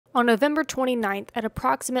On November 29th at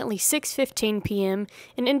approximately 6:15 p.m.,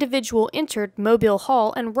 an individual entered Mobile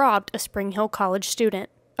Hall and robbed a Spring Hill College student.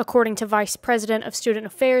 According to Vice President of Student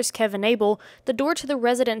Affairs Kevin Abel, the door to the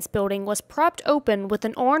residence building was propped open with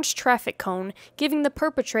an orange traffic cone, giving the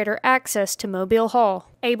perpetrator access to Mobile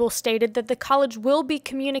Hall. Abel stated that the college will be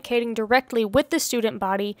communicating directly with the student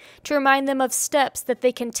body to remind them of steps that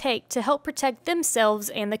they can take to help protect themselves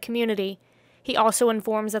and the community. He also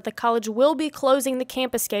informs that the college will be closing the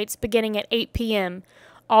campus gates beginning at 8 p.m.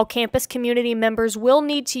 All campus community members will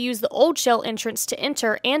need to use the old shell entrance to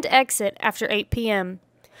enter and exit after 8 p.m.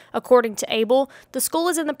 According to Abel, the school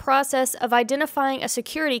is in the process of identifying a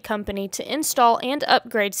security company to install and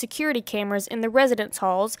upgrade security cameras in the residence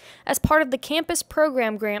halls as part of the campus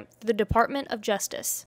program grant through the Department of Justice.